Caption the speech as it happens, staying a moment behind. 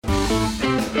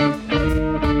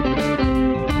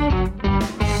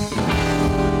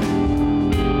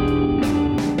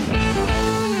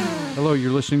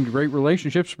listening to Great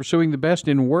Relationships, pursuing the best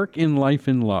in work, in life,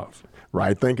 in love.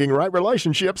 Right thinking, right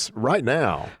relationships, right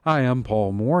now. Hi, I'm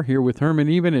Paul Moore here with Herman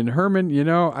Even. And Herman, you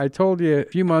know, I told you a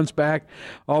few months back,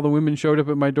 all the women showed up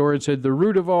at my door and said, the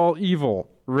root of all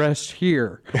evil rests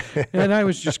here. And I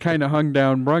was just kind of hung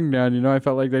down, brung down. You know, I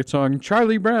felt like that song,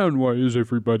 Charlie Brown, why is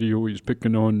everybody always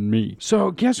picking on me?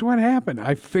 So guess what happened?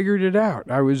 I figured it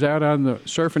out. I was out on the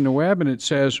surfing the web, and it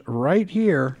says right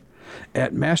here,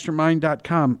 at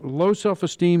mastermind.com, low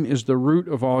self-esteem is the root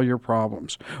of all your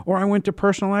problems. Or I went to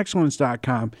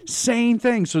personalexcellence.com, same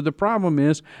thing. So the problem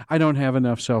is I don't have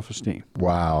enough self-esteem.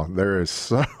 Wow, there is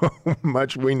so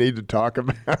much we need to talk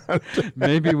about.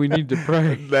 Maybe we need to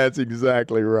pray. That's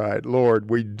exactly right. Lord,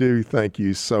 we do thank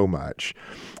you so much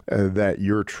that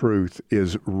your truth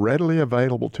is readily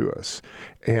available to us.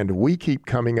 And we keep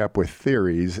coming up with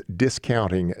theories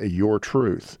discounting your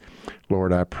truth.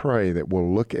 Lord, I pray that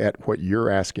we'll look at what you're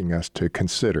asking us to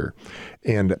consider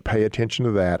and pay attention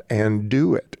to that and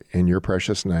do it in your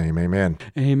precious name. Amen.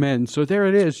 Amen. So there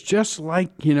it is. Just like,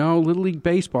 you know, Little League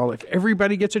Baseball, if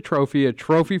everybody gets a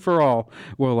trophy for all,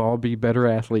 we'll all be better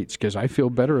athletes because I feel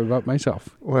better about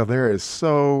myself. Well, there is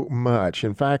so much.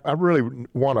 In fact, I really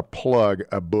want to plug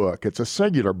a book. It's a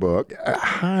singular book. I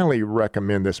highly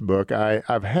recommend this book.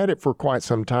 I've had it for quite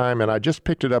some time, and I just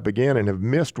picked it up again and have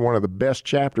missed one of the best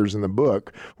chapters in the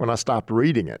book when I stopped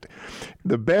reading it.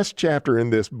 The best chapter in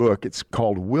this book, it's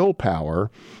called Willpower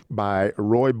by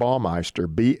Roy Baumeister,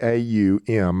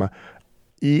 Baumeister,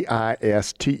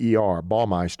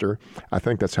 Baumeister. I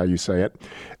think that's how you say it.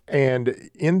 And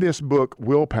in this book,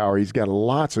 Willpower, he's got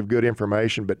lots of good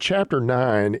information, but chapter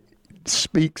 9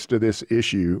 speaks to this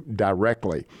issue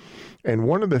directly. And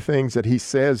one of the things that he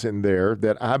says in there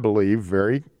that I believe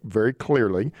very, very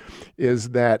clearly is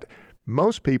that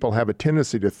most people have a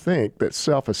tendency to think that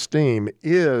self-esteem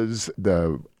is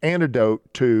the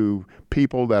antidote to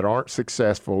people that aren't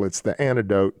successful. It's the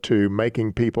antidote to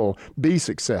making people be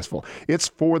successful. It's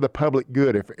for the public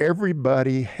good. If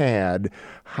everybody had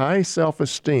high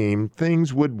self-esteem,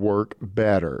 things would work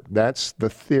better. That's the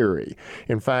theory.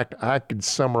 In fact, I could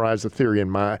summarize the theory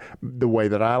in the way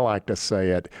that I like to say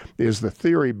it, is the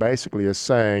theory basically is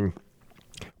saying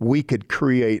we could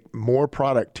create more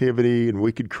productivity and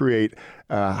we could create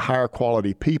higher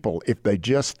quality people if they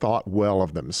just thought well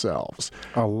of themselves.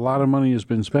 A lot of money has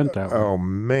been spent that way. Oh,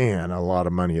 man, a lot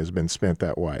of money has been spent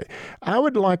that way. I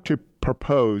would like to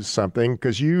propose something,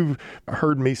 because you've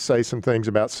heard me say some things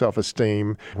about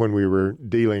self-esteem when we were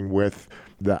dealing with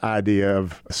the idea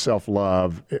of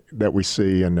self-love that we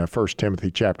see in 1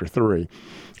 Timothy chapter 3.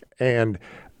 And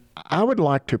I would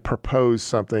like to propose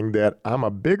something that I'm a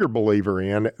bigger believer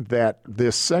in, that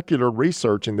this secular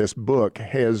research in this book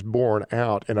has borne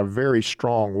out in a very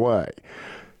strong way.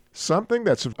 Something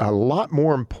that's a lot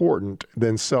more important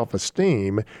than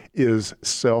self-esteem is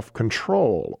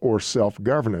self-control, or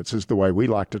self-governance is the way we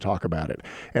like to talk about it.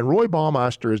 And Roy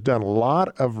Baumeister has done a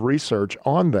lot of research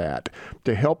on that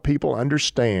to help people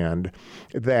understand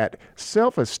that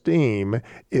self-esteem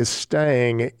is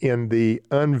staying in the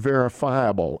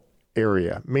unverifiable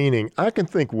area, meaning I can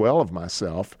think well of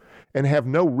myself and have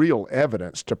no real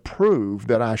evidence to prove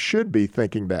that I should be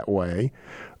thinking that way,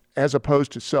 as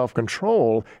opposed to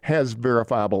self-control has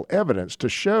verifiable evidence to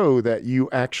show that you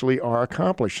actually are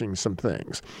accomplishing some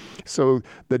things. So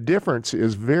the difference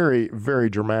is very, very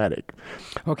dramatic.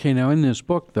 Okay, now in this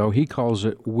book, though, he calls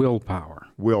it willpower.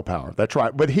 Willpower, that's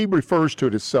right. But he refers to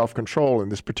it as self-control in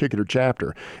this particular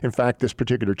chapter. In fact, this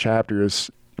particular chapter is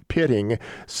pitting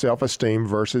self-esteem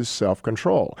versus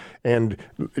self-control. And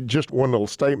just one little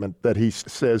statement that he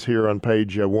says here on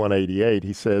page 188,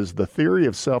 he says, the theory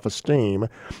of self-esteem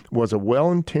was a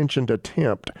well-intentioned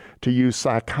attempt to use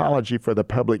psychology for the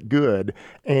public good,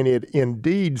 and it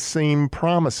indeed seemed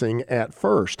promising at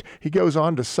first. He goes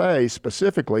on to say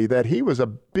specifically that he was a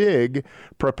big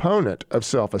proponent of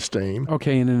self-esteem.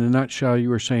 Okay, and in a nutshell, you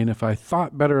were saying if I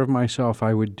thought better of myself,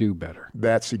 I would do better.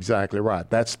 That's exactly right.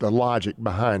 That's the logic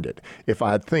behind it. If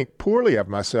I think poorly of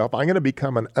myself, I'm going to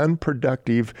become an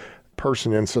unproductive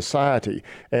person in society.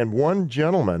 And one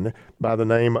gentleman by the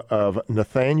name of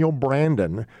Nathaniel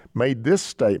Branden made this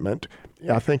statement.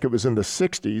 I think it was in the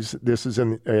 60s. This is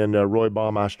in Roy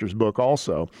Baumeister's book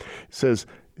also. It says,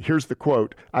 here's the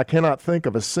quote, "I cannot think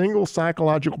of a single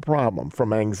psychological problem,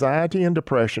 from anxiety and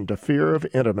depression to fear of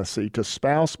intimacy to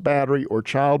spouse battery or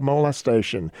child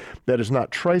molestation, that is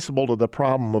not traceable to the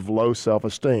problem of low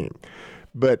self-esteem."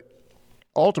 But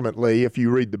ultimately, if you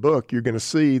read the book, you're going to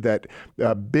see that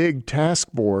a big task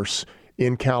force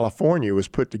in California was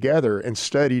put together and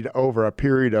studied over a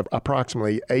period of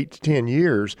approximately 8 to 10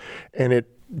 years, and it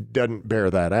doesn't bear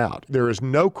that out. There is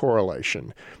no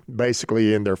correlation,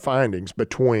 basically, in their findings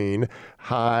between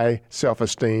high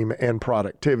self-esteem and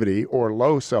productivity or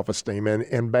low self-esteem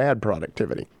and bad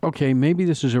productivity. Okay, maybe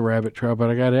this is a rabbit trail, but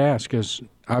I got to ask, because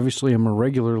obviously I'm a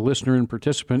regular listener and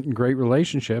participant in Great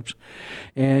Relationships,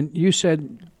 and you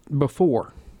said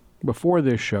before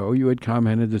this show, you had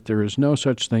commented that there is no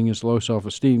such thing as low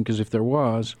self-esteem, because if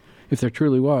there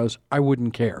truly was, I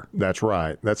wouldn't care. That's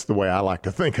right. That's the way I like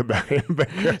to think about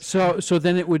it. So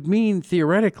then it would mean,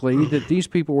 theoretically, that these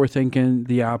people were thinking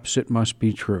the opposite must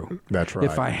be true. That's right.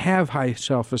 If I have high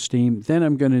self-esteem, then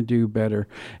I'm going to do better.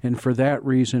 And for that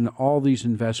reason, all these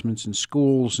investments in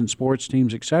schools and sports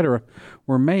teams, et cetera,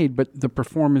 were made, but the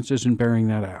performance isn't bearing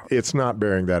that out. It's not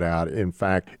bearing that out. In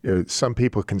fact, some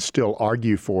people can still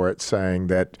argue for it, saying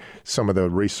that some of the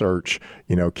research,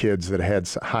 kids that had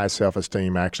high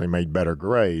self-esteem actually made better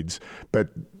grades. But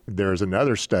there's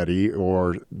another study,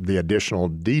 or the additional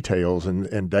details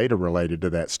and data related to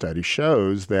that study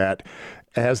shows that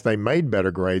as they made better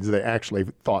grades, they actually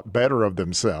thought better of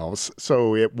themselves.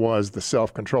 So it was the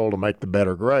self-control to make the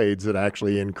better grades that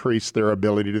actually increased their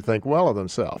ability to think well of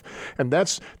themselves. And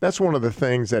that's one of the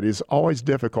things that is always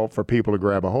difficult for people to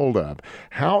grab a hold of.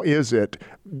 How is it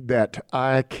that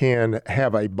I can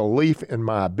have a belief in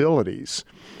my abilities?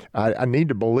 I need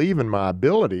to believe in my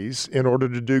abilities in order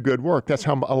to do good work. That's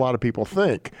how a lot of people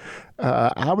think.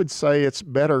 I would say it's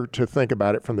better to think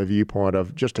about it from the viewpoint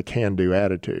of just a can-do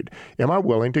attitude. Am I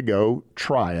willing to go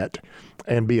try it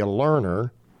and be a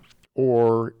learner,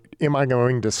 or am I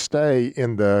going to stay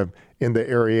in the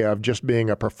area of just being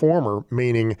a performer,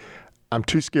 meaning I'm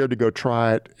too scared to go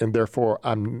try it, and therefore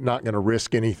I'm not going to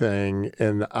risk anything,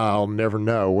 and I'll never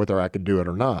know whether I could do it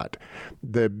or not.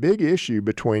 The big issue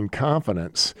between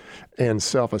confidence and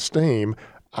self-esteem,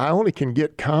 I only can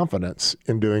get confidence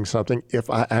in doing something if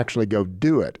I actually go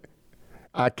do it.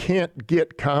 I can't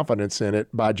get confidence in it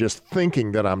by just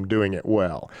thinking that I'm doing it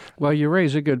well. Well, you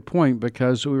raise a good point,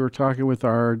 because we were talking with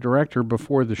our director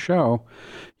before the show,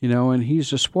 and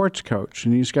he's a sports coach,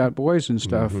 and he's got boys and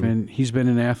stuff, and he's been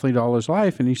an athlete all his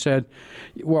life. And he said,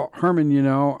 well, Herman,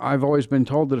 I've always been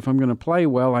told that if I'm going to play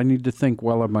well, I need to think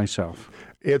well of myself.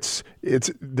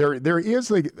 There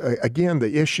is, again,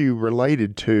 the issue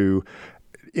related to,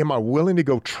 am I willing to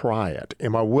go try it?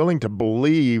 Am I willing to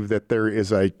believe that there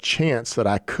is a chance that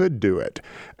I could do it?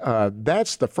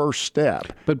 That's the first step.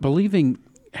 But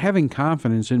having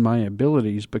confidence in my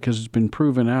abilities because it's been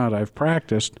proven out, I've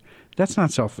practiced, that's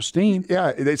not self-esteem.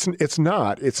 Yeah, it's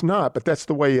not. It's not, but that's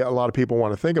the way a lot of people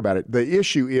want to think about it. The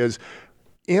issue is,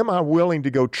 am I willing to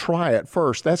go try it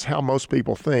first? That's how most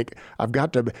people think. I've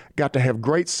got to have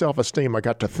great self-esteem. I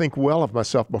got to think well of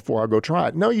myself before I go try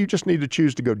it. No, you just need to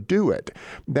choose to go do it.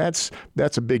 That's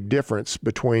a big difference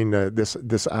between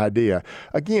this idea.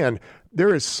 Again,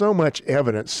 there is so much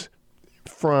evidence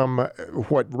from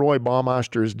what Roy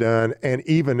Baumeister has done, and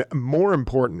even more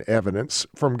important evidence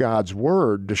from God's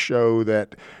Word to show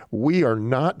that we are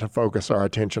not to focus our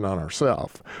attention on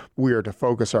ourselves. We are to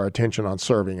focus our attention on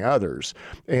serving others.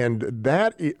 And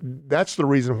that's the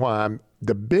reason why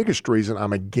the biggest reason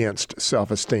I'm against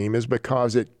self-esteem is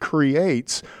because it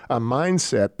creates a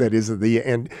mindset that is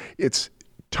and it's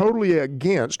totally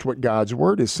against what God's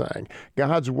Word is saying.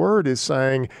 God's Word is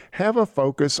saying, have a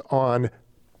focus on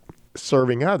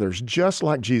serving others, just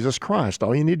like Jesus Christ.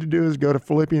 All you need to do is go to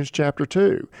Philippians chapter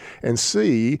 2 and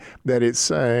see that it's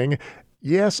saying,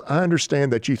 yes, I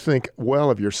understand that you think well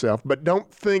of yourself, but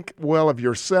don't think well of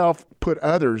yourself, put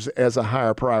others as a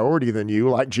higher priority than you,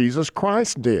 like Jesus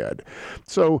Christ did.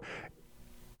 So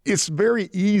it's very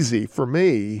easy for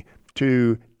me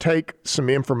to take some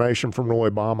information from Roy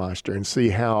Baumeister and see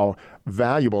how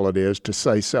valuable it is to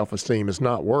say self-esteem is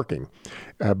not working.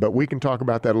 But we can talk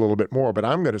about that a little bit more. But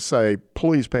I'm going to say,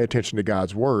 please pay attention to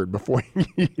God's Word before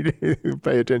you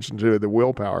pay attention to the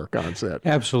willpower concept.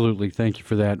 Absolutely. Thank you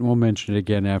for that. And we'll mention it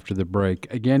again after the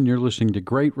break. Again, you're listening to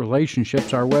Great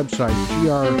Relationships, our website,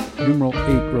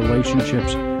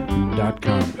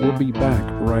 gr8relationships.com. We'll be back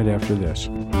right after this.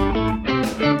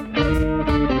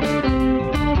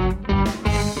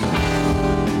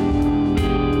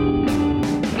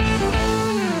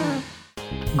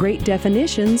 Great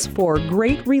definitions for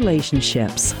great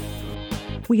relationships.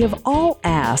 We have all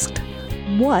asked,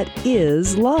 what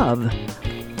is love?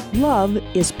 Love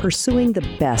is pursuing the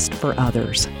best for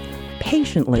others,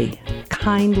 patiently,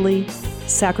 kindly,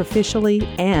 sacrificially,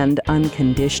 and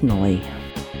unconditionally.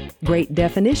 Great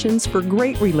definitions for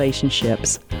great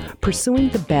relationships, pursuing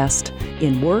the best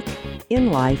in work,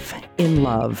 in life, in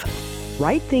love.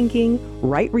 Right thinking,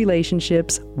 right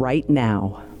relationships, right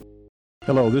now.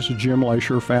 Hello, this is Jim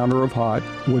Lasher, founder of HOT,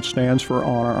 which stands for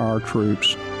Honor Our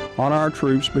Troops. Honor Our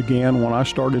Troops began when I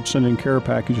started sending care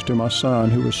packages to my son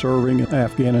who was serving in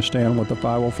Afghanistan with the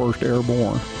 501st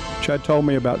Airborne. Chad told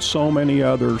me about so many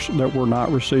others that were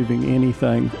not receiving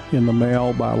anything in the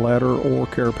mail, by letter, or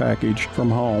care package from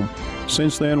home.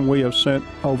 Since then, we have sent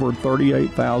over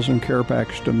 38,000 care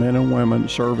packages to men and women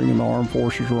serving in the armed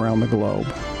forces around the globe.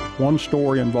 One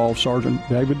story involves Sergeant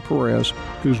David Perez,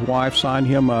 whose wife signed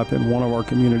him up in one of our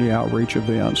community outreach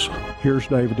events. Here's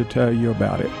David to tell you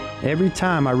about it. Every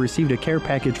time I received a care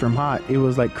package from HOT, it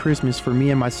was like Christmas for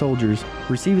me and my soldiers.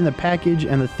 Receiving the package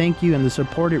and the thank you and the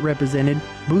support it represented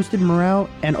boosted morale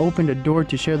and opened a door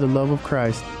to share the love of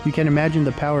Christ. You can imagine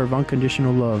the power of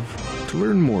unconditional love. To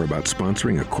learn more about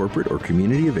sponsoring a corporate or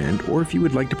community event, or if you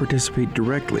would like to participate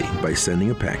directly by sending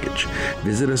a package,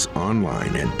 visit us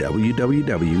online at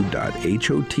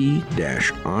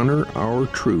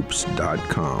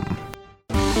www.hot-honorourtroops.com.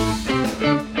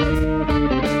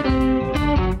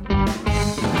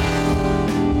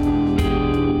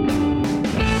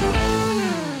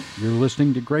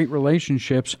 Listening to Great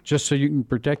Relationships, just so you can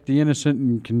protect the innocent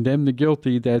and condemn the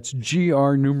guilty. That's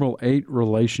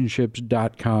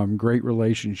gr8relationships.com. Great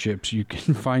Relationships. You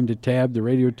can find a tab, the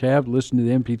radio tab, listen to the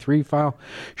MP3 file,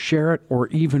 share it, or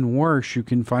even worse, you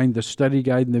can find the study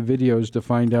guide and the videos to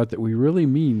find out that we really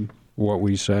mean what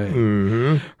we say.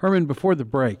 Mm-hmm. Herman, before the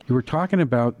break, you were talking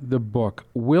about the book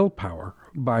Willpower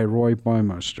by Roy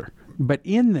Baumeister. But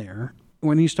in there,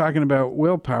 when he's talking about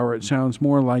willpower, it sounds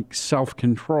more like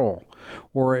self-control,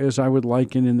 or as I would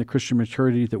liken in the Christian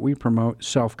maturity that we promote,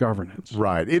 self-governance.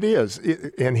 Right, it is.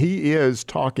 And he is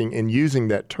talking and using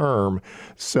that term,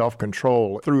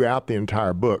 self-control, throughout the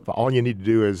entire book. All you need to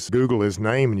do is Google his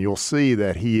name and you'll see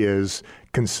that he is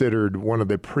considered one of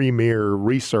the premier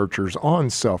researchers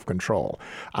on self-control.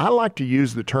 I like to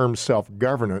use the term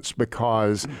self-governance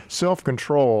because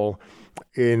self-control,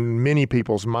 in many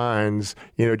people's minds,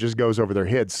 just goes over their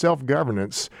head.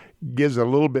 Self-governance gives a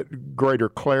little bit greater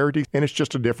clarity, and it's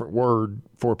just a different word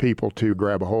for people to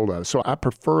grab a hold of. So I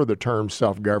prefer the term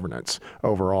self-governance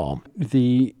overall.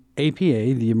 The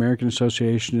APA, the American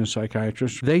Association of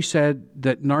Psychiatrists, they said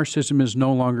that narcissism is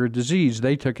no longer a disease.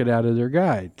 They took it out of their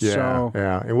guide.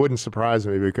 Yeah. It wouldn't surprise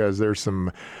me because there's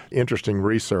some interesting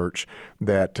research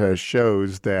that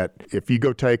shows that if you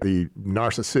go take the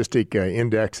Narcissistic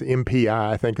Index, MPI,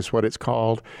 I think is what it's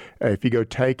called, if you go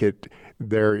take it,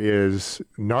 there is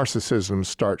narcissism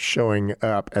starts showing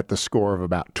up at the score of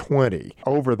about 20.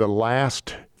 Over the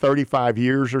last 35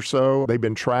 years or so, they've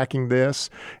been tracking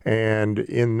this, and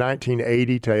in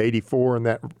 1980 to 84,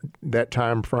 in that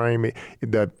time frame,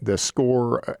 the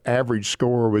score, average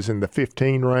score was in the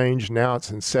 15 range. Now it's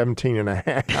in 17 and a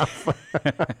half.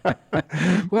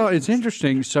 Well, it's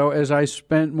interesting. So as I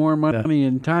spent more money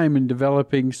and time in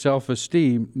developing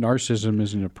self-esteem, narcissism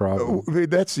isn't a problem.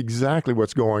 That's exactly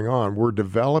what's going on. We're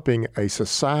developing a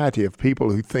society of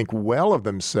people who think well of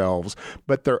themselves,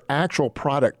 but their actual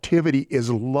productivity is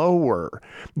lower.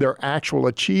 Their actual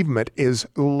achievement is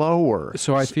lower.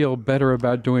 So I feel better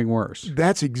about doing worse.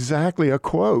 That's exactly a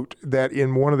quote that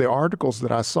in one of the articles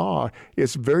that I saw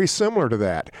is very similar to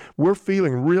that. We're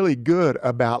feeling really good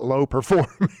about low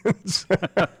performance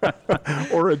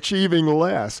or achieving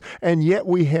less, and yet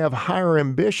we have higher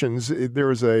ambitions. There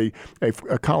was a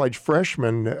college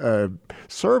freshman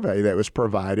survey that was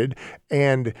provided,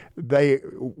 and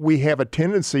we have a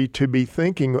tendency to be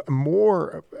thinking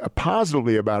more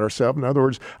positively about ourselves. In other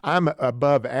words, I'm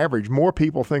above average. More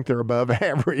people think they're above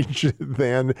average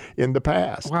than in the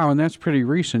past. Wow, and that's pretty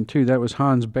recent, too. That was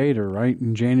Hans Bader, right,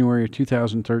 in January of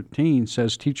 2013,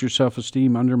 says teacher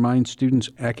self-esteem undermines students'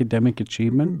 academic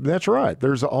achievement. That's right.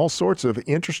 There's all sorts of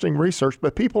interesting research,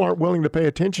 but people aren't willing to pay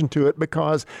attention to it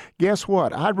because guess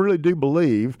what? I really do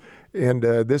believe, and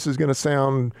this is going to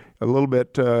sound a little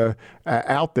bit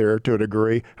out there to a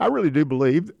degree, I really do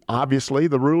believe, obviously,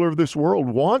 the ruler of this world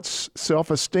wants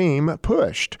self-esteem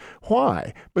pushed.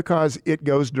 Why? Because it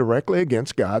goes directly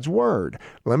against God's Word.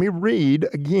 Let me read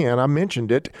again. I mentioned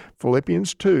it,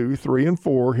 Philippians 2, 3 and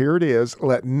 4. Here it is.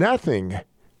 Let nothing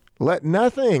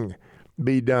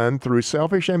be done through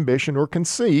selfish ambition or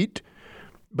conceit,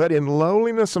 but in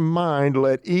lowliness of mind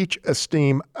let each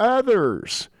esteem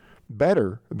others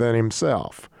better than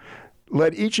himself.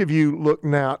 Let each of you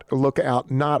look out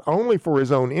not only for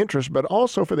his own interest, but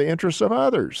also for the interests of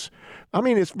others. I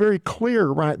mean, it's very clear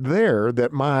right there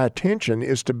that my attention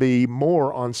is to be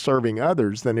more on serving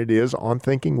others than it is on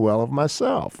thinking well of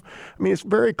myself. I mean, it's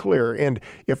very clear. And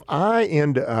if I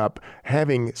end up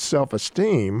having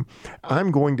self-esteem,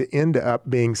 I'm going to end up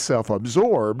being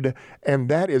self-absorbed, and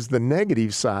that is the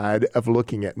negative side of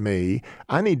looking at me.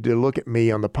 I need to look at me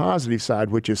on the positive side,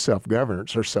 which is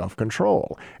self-governance or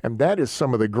self-control. And that is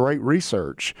some of the great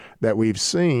research that we've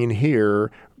seen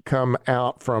here come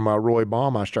out from Roy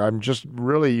Baumeister. I'm just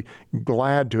really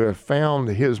glad to have found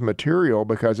his material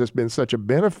because it's been such a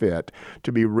benefit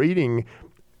to be reading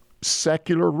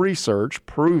secular research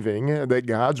proving that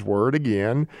God's Word,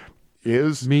 again,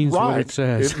 means right. what it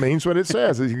says. It means what it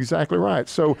says. It's exactly right.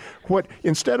 So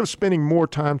instead of spending more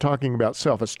time talking about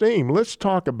self-esteem, let's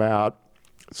talk about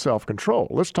self-control.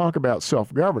 Let's talk about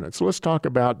self-governance. Let's talk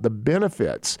about the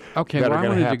benefits Okay, that well, are I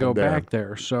going to wanted to happen go there. back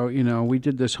there. So, we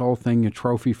did this whole thing, a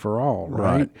trophy for all,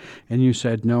 right? Right. And you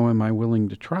said, no, am I willing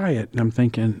to try it? And I'm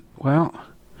thinking, well,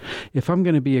 if I'm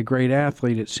going to be a great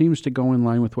athlete, it seems to go in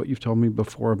line with what you've told me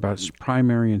before about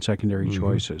primary and secondary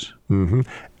choices. Mm-hmm.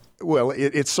 Well,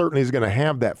 it certainly is going to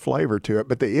have that flavor to it,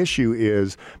 but the issue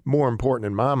is more important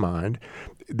in my mind.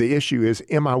 The issue is,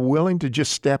 am I willing to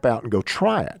just step out and go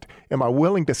try it? Am I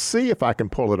willing to see if I can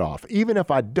pull it off? Even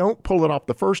if I don't pull it off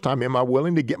the first time, am I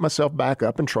willing to get myself back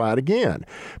up and try it again?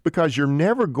 Because you're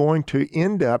never going to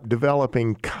end up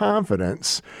developing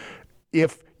confidence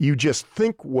if you just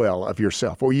think well of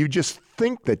yourself or you just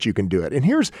think that you can do it. And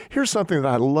here's something that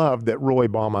I love that Roy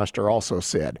Baumeister also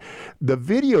said. The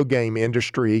video game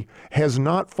industry has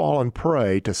not fallen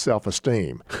prey to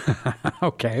self-esteem.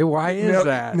 Okay, why is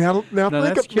that? Now think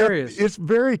that's of, curious. It's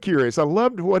very curious. I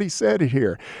loved what he said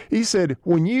here. He said,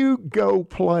 when you go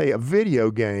play a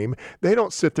video game, they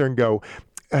don't sit there and go,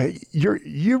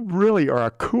 you really are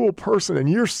a cool person and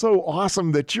you're so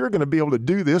awesome that you're going to be able to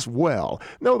do this well.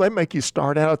 No, they make you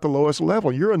start out at the lowest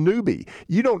level. You're a newbie.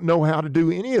 You don't know how to do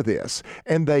any of this.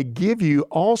 And they give you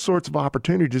all sorts of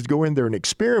opportunities to go in there and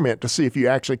experiment to see if you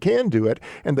actually can do it.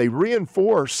 And they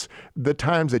reinforce the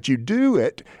times that you do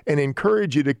it and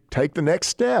encourage you to take the next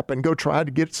step and go try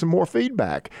to get some more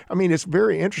feedback. I mean, it's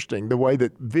very interesting the way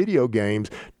that video games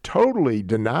totally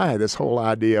deny this whole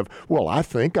idea of, well, I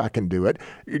think I can do it.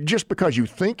 Just because you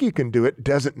think you can do it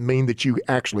doesn't mean that you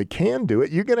actually can do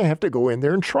it. You're going to have to go in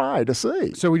there and try to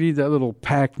see. So we need that little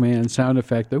Pac-Man sound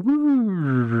effect, the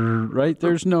right?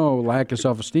 There's no lack of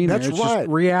self-esteem there. That's It's right. just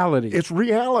reality. It's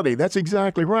reality. That's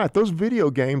exactly right. Those video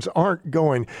games aren't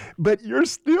going, but you're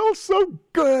still so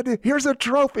good. Here's a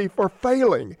trophy for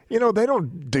failing. They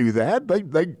don't do that.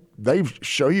 They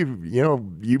show you,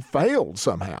 you failed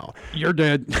somehow. You're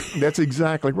dead. That's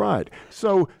exactly right.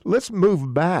 So let's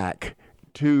move back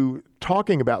to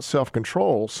talking about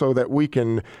self-control so that we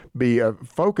can be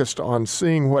focused on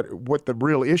seeing what the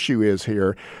real issue is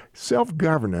here.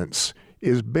 Self-governance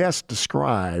is best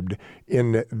described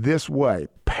in this way: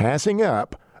 passing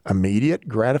up immediate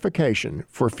gratification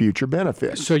for future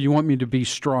benefits. So you want me to be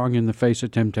strong in the face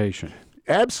of temptation?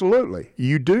 Absolutely.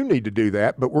 You do need to do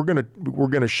that, but we're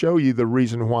going to show you the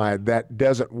reason why that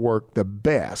doesn't work the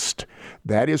best.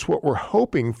 That is what we're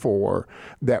hoping for,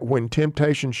 that when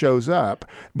temptation shows up,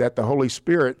 that the Holy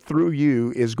Spirit through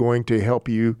you is going to help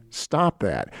you stop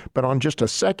that. But on just a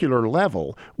secular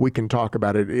level, we can talk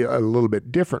about it a little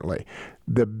bit differently.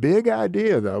 The big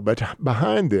idea, though,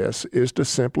 behind this is to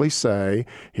simply say,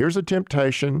 here's a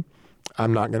temptation.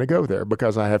 I'm not going to go there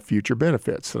because I have future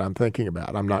benefits that I'm thinking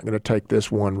about. I'm not going to take this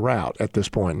one route at this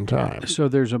point in time. So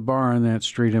there's a bar on that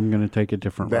street. I'm going to take a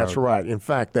different route. That's right. In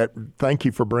fact, thank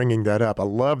you for bringing that up. I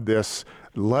love this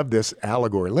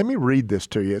allegory. Let me read this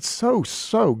to you. It's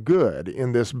so good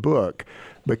in this book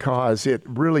because it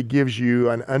really gives you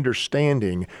an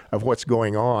understanding of what's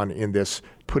going on in this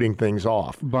putting things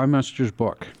off. Baumeister's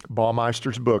book.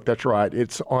 Baumeister's book, that's right.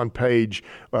 It's on page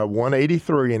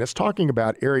 183, and it's talking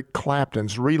about Eric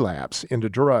Clapton's relapse into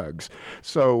drugs.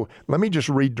 So let me just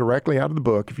read directly out of the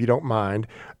book, if you don't mind.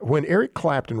 When Eric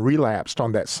Clapton relapsed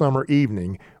on that summer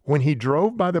evening, when he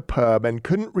drove by the pub and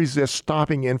couldn't resist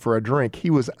stopping in for a drink, he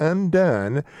was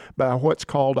undone by what's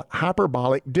called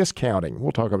hyperbolic discounting.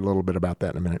 We'll talk a little bit about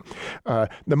that in a minute.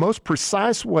 The most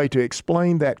precise way to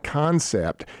explain that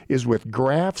concept is with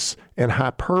graphs and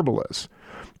hyperbolas.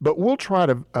 But we'll try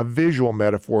a visual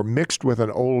metaphor mixed with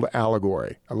an old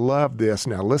allegory. I love this.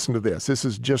 Now listen to this. This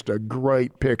is just a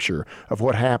great picture of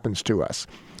what happens to us.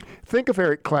 Think of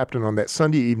Eric Clapton on that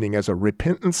Sunday evening as a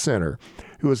repentant sinner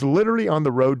who is literally on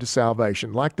the road to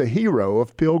salvation, like the hero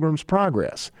of Pilgrim's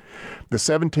Progress, the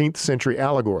 17th century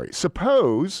allegory.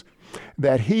 Suppose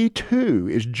that he too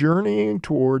is journeying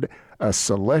toward a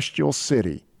celestial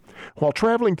city. While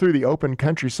traveling through the open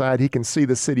countryside, he can see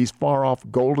the city's far-off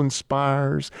golden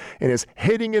spires and is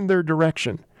heading in their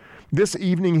direction. This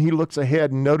evening, he looks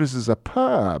ahead and notices a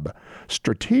pub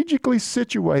strategically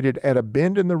situated at a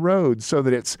bend in the road so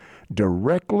that it's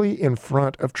directly in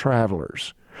front of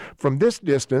travelers. From this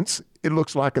distance, it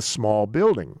looks like a small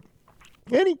building.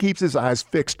 And he keeps his eyes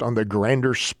fixed on the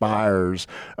grander spires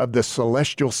of the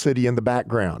celestial city in the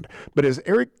background. But as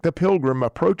Eric the Pilgrim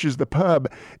approaches the pub,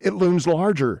 it looms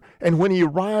larger, and when he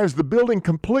arrives, the building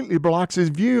completely blocks his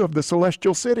view of the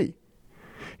celestial city.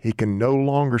 He can no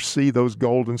longer see those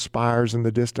golden spires in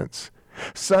the distance.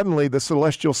 Suddenly, the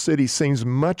celestial city seems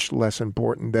much less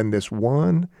important than this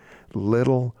one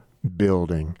little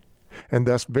building. And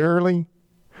thus, verily,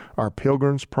 our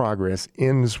pilgrim's progress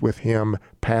ends with him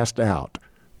passed out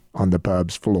on the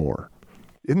pub's floor.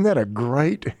 Isn't that a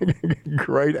great,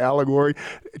 great allegory?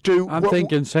 I'm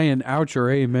thinking saying ouch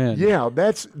or amen. Yeah,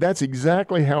 that's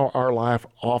exactly how our life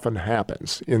often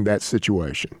happens in that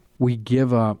situation. We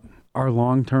give up our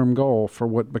long-term goal for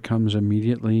what becomes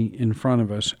immediately in front of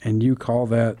us, and you call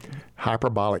that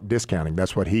hyperbolic discounting.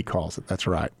 That's what he calls it. That's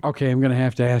right. Okay, I'm going to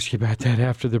have to ask you about that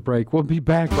after the break. We'll be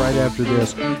back right after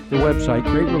this. The website,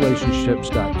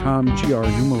 greatrelationships.com,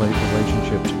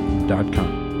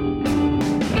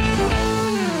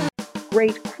 grnumeralaterelationships.com.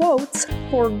 Great quotes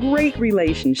for great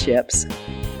relationships.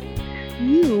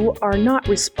 You are not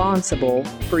responsible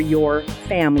for your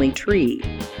family tree,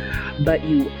 but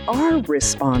you are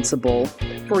responsible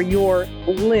for your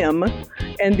limb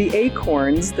and the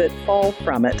acorns that fall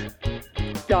from it.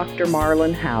 Dr.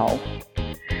 Marlon Howell.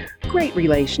 Great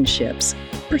relationships,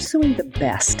 pursuing the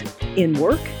best in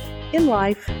work, in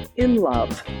life, in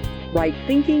love. Right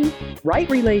thinking, right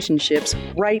relationships,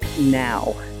 right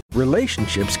now.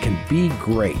 Relationships can be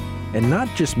great, and not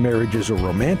just marriages or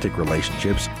romantic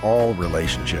relationships, all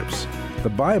relationships. The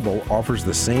Bible offers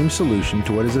the same solution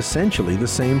to what is essentially the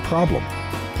same problem.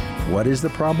 What is the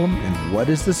problem and what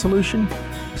is the solution?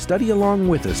 Study along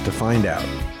with us to find out.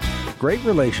 Great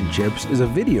Relationships is a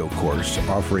video course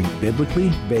offering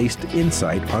biblically based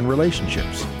insight on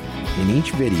relationships. In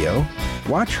each video,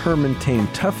 watch Herman tame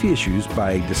tough issues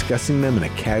by discussing them in a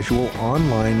casual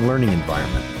online learning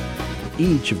environment.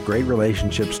 Each of Great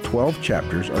Relationships' 12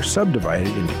 chapters are subdivided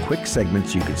into quick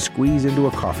segments you can squeeze into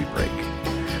a coffee break.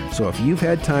 So if you've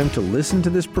had time to listen to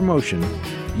this promotion,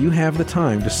 you have the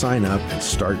time to sign up and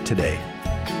start today.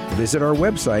 Visit our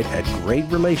website at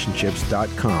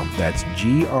greatrelationships.com. That's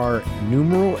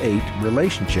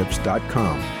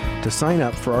GR8relationships.com to sign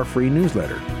up for our free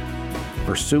newsletter.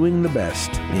 Pursuing the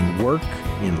best in work,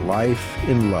 in life,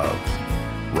 in love.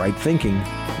 Right thinking,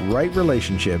 right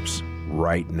relationships,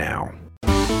 right now.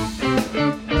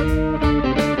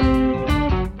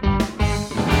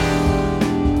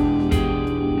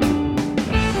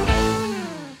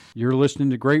 You're listening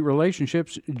to Great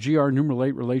Relationships,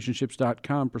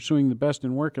 grnumeralaterelationships.com, pursuing the best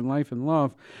in work and life and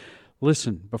love.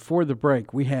 Listen, before the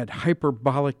break, we had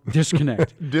hyperbolic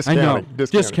disconnect.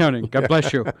 Discounting. God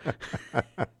bless you.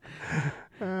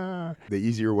 The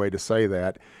easier way to say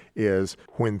that is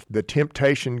when the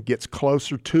temptation gets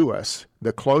closer to us,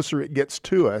 the closer it gets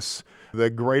to us,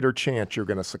 the greater chance you're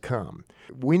going to succumb.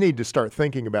 We need to start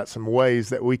thinking about some ways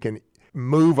that we can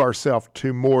move ourselves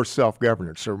to more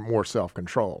self-governance or more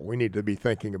self-control. We need to be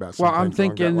thinking about some Well, I'm things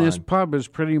along thinking that this line. pub has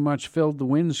pretty much filled the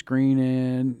windscreen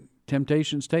and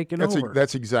temptation's taken over.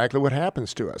 That's exactly what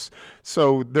happens to us.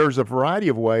 So there's a variety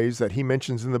of ways that he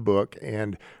mentions in the book,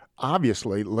 and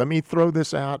obviously, let me throw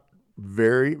this out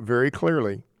very, very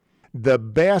clearly. The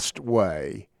best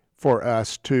way for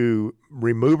us to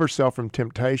remove ourselves from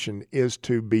temptation is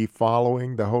to be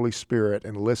following the Holy Spirit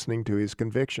and listening to his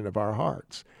conviction of our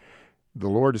hearts. The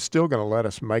Lord is still going to let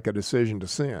us make a decision to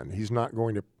sin. He's not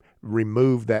going to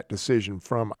remove that decision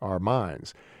from our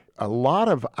minds. A lot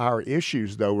of our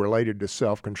issues, though, related to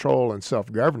self-control and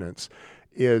self-governance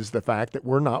is the fact that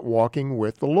we're not walking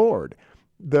with the Lord.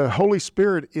 The Holy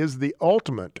Spirit is the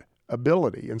ultimate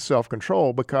ability in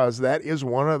self-control because that is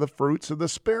one of the fruits of the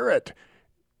Spirit.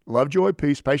 Love, joy,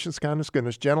 peace, patience, kindness,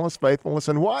 goodness, gentleness, faithfulness,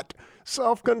 and what?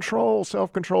 Self-control.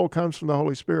 Self-control comes from the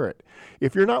Holy Spirit.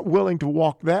 If you're not willing to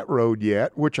walk that road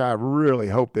yet, which I really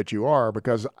hope that you are,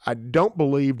 because I don't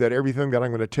believe that everything that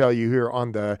I'm going to tell you here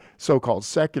on the so-called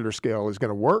secular scale is going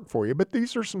to work for you, but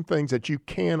these are some things that you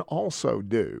can also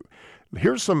do.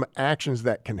 Here's some actions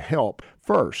that can help.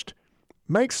 First,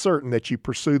 make certain that you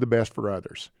pursue the best for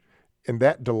others. And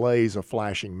that delays a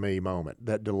flashing me moment.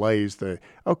 That delays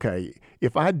okay,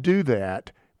 if I do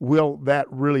that, will that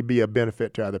really be a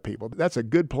benefit to other people? That's a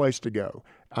good place to go.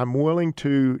 I'm willing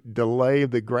to delay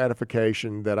the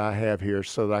gratification that I have here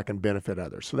so that I can benefit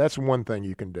others. So that's one thing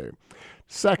you can do.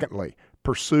 Secondly,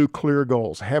 pursue clear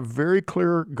goals. Have very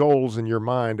clear goals in your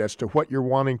mind as to what you're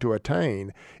wanting to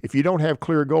attain. If you don't have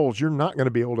clear goals, you're not going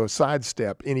to be able to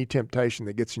sidestep any temptation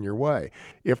that gets in your way.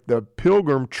 If the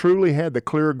pilgrim truly had the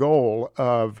clear goal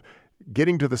of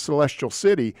getting to the celestial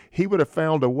city, he would have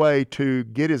found a way to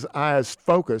get his eyes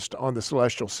focused on the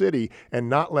celestial city and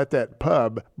not let that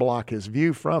pub block his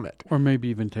view from it. Or maybe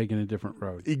even taking a different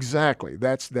road. Exactly.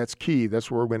 That's key.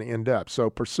 That's where we're going to end up. So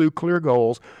pursue clear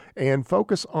goals and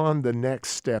focus on the next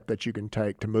step that you can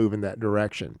take to move in that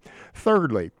direction.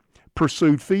 Thirdly,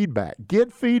 pursue feedback.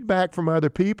 Get feedback from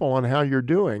other people on how you're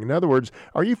doing. In other words,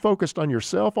 are you focused on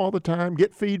yourself all the time?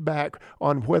 Get feedback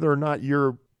on whether or not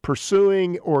you're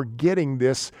pursuing or getting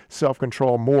this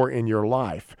self-control more in your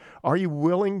life. Are you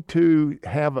willing to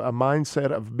have a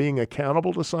mindset of being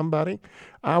accountable to somebody?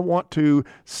 I want to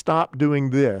stop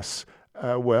doing this.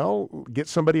 Well, get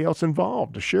somebody else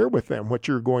involved to share with them what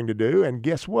you're going to do. And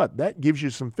guess what? That gives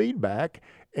you some feedback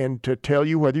and to tell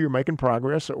you whether you're making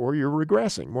progress or you're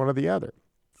regressing, one or the other.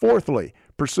 Fourthly,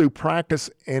 pursue practice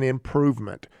and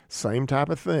improvement. Same type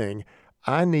of thing.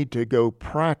 I need to go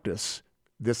practice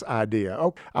this idea.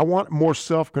 Oh, I want more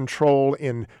self-control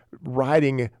in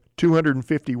writing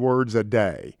 250 words a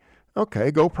day. Okay,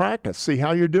 go practice. See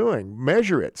how you're doing.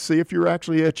 Measure it. See if you're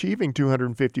actually achieving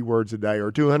 250 words a day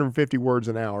or 250 words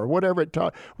an hour,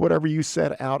 whatever you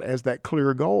set out as that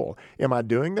clear goal. Am I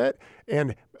doing that?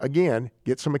 And again,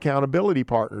 get some accountability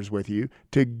partners with you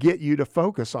to get you to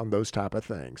focus on those type of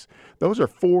things. Those are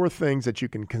 4 things that you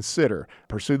can consider.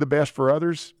 Pursue the best for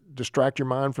others. Distract your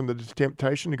mind from the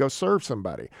temptation to go serve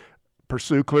somebody.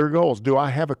 Pursue clear goals. Do I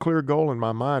have a clear goal in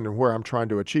my mind and where I'm trying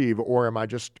to achieve, or am I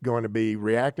just going to be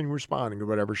reacting, responding to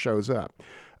whatever shows up?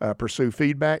 Pursue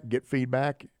feedback. Get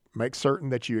feedback. Make certain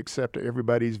that you accept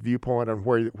everybody's viewpoint on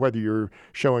whether you're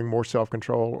showing more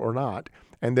self-control or not.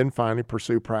 And then finally,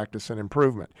 pursue practice and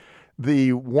improvement.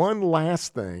 The one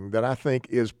last thing that I think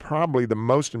is probably the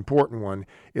most important one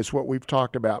is what we've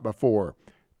talked about before.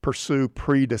 Pursue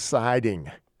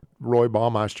pre-deciding. Roy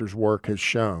Baumeister's work has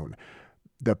shown.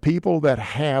 The people that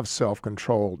have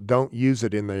self-control don't use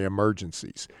it in the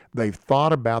emergencies. They've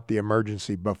thought about the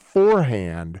emergency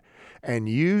beforehand and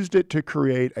used it to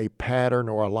create a pattern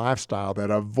or a lifestyle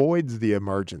that avoids the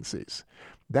emergencies.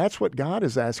 That's what God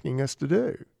is asking us to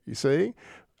do. You see?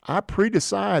 I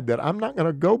pre-decide that I'm not going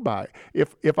to go by it.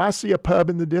 If I see a pub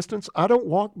in the distance, I don't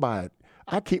walk by it.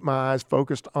 I keep my eyes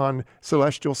focused on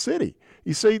Celestial City.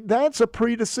 You see, that's a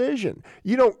pre-decision.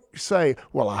 You don't say,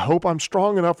 well, I hope I'm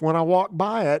strong enough when I walk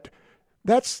by it.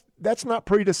 That's not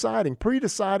pre-deciding.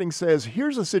 Pre-deciding says,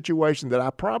 here's a situation that I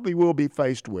probably will be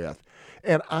faced with,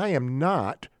 and I am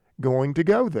not going to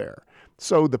go there.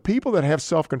 So the people that have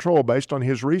self-control based on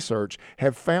his research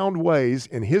have found ways,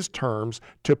 in his terms,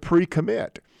 to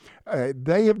pre-commit.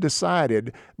 They have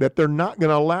decided that they're not going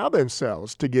to allow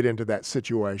themselves to get into that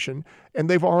situation, and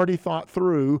they've already thought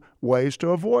through ways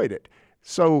to avoid it.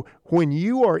 So when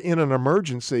you are in an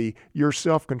emergency, your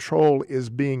self-control is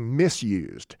being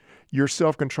misused. Your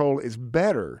self-control is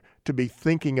better to be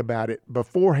thinking about it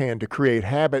beforehand, to create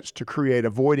habits, to create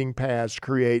avoiding paths, to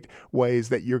create ways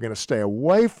that you're going to stay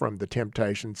away from the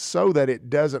temptation so that it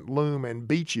doesn't loom and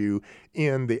beat you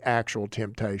in the actual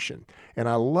temptation. And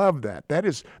I love that. That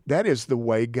is the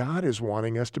way God is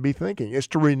wanting us to be thinking, is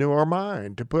to renew our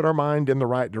mind, to put our mind in the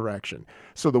right direction.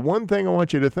 So the one thing I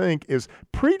want you to think is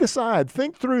pre-decide,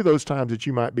 think through those times that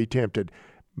you might be tempted.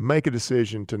 Make a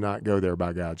decision to not go there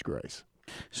by God's grace.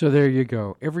 So there you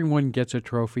go. Everyone gets a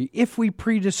trophy if we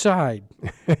pre-decide,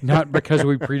 not because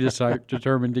we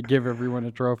determined to give everyone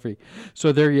a trophy.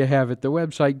 So there you have it. The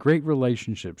website, Great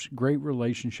Relationships,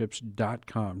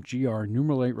 greatrelationships.com,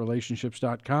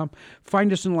 relationships.com.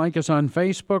 Find us and like us on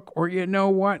Facebook, or you know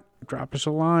what? Drop us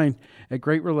a line at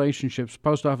Great Relationships,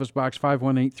 Post Office Box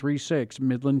 51836,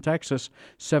 Midland, Texas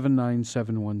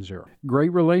 79710.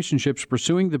 Great Relationships,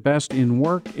 pursuing the best in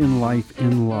work, in life,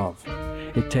 in love.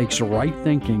 It takes right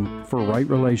thinking for right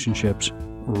relationships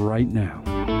right now.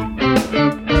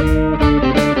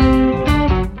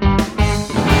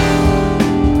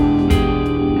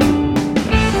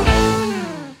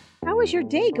 How is your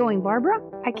day going, Barbara?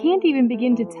 I can't even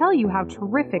begin to tell you how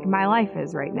terrific my life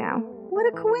is right now. What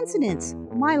a coincidence.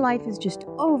 My life is just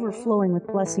overflowing with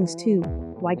blessings, too.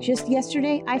 Why, just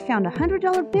yesterday, I found a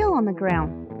 $100 bill on the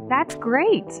ground. That's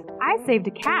great. I saved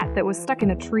a cat that was stuck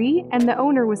in a tree, and the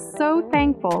owner was so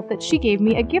thankful that she gave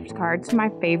me a gift card to my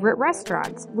favorite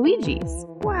restaurant, Luigi's.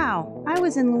 Wow, I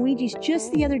was in Luigi's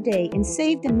just the other day and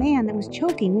saved a man that was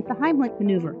choking with the Heimlich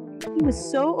maneuver. He was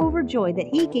so overjoyed that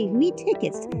he gave me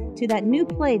tickets to that new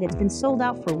play that's been sold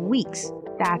out for weeks.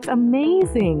 That's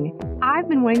amazing. I've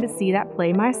been wanting to see that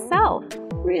play myself.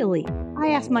 Really?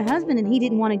 I asked my husband and he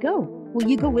didn't want to go. Will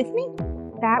you go with me?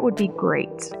 That would be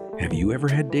great. Have you ever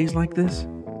had days like this?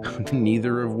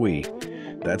 Neither have we.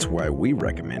 That's why we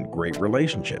recommend Great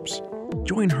Relationships.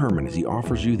 Join Herman as he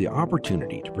offers you the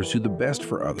opportunity to pursue the best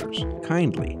for others,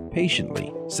 kindly,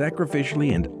 patiently,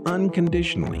 sacrificially, and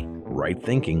unconditionally. Right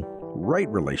thinking, right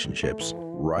relationships,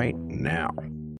 right now.